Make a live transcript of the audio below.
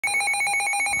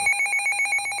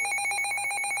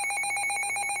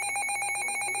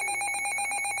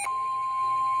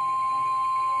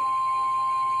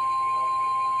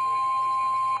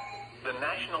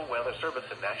National Weather Service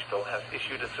in Nashville has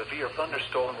issued a severe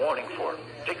thunderstorm warning for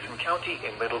Dixon County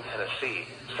in Middle Tennessee,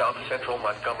 South Central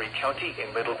Montgomery County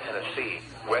in Middle Tennessee,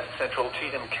 West Central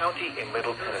Cheatham County in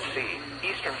Middle Tennessee,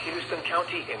 Eastern Houston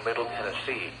County in Middle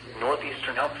Tennessee,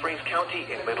 Northeastern Humphreys County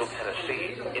in Middle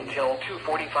Tennessee, until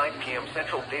 2:45 p.m.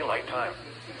 Central Daylight Time.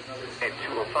 At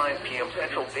 2:05 p.m.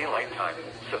 Central Daylight Time,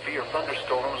 severe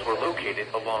thunderstorms were located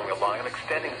along a line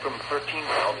extending from 13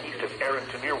 miles east of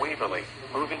Arrington near Waverly,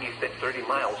 moving east at 30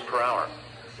 miles per hour.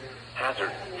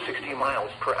 Hazard, 60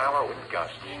 miles per hour wind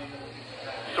gusts.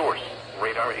 Source,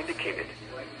 radar indicated.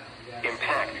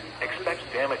 Impact, expect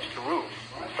damage to roofs,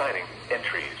 siding, and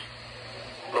trees.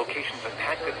 Locations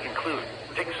impacted include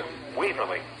Dixon,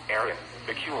 Waverly, Erin,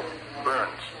 McCune,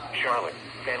 Burns, Charlotte,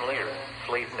 Van Leer,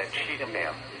 Slayton, and Cheatham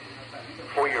Dam.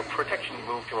 For your protection,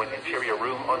 move to an interior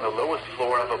room on the lowest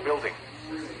floor of a building.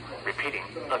 Repeating,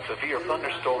 a severe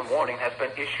thunderstorm warning has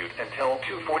been issued until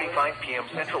 2:45 p.m.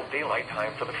 Central Daylight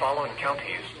Time for the following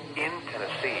counties in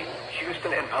Tennessee: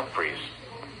 Houston and Humphreys,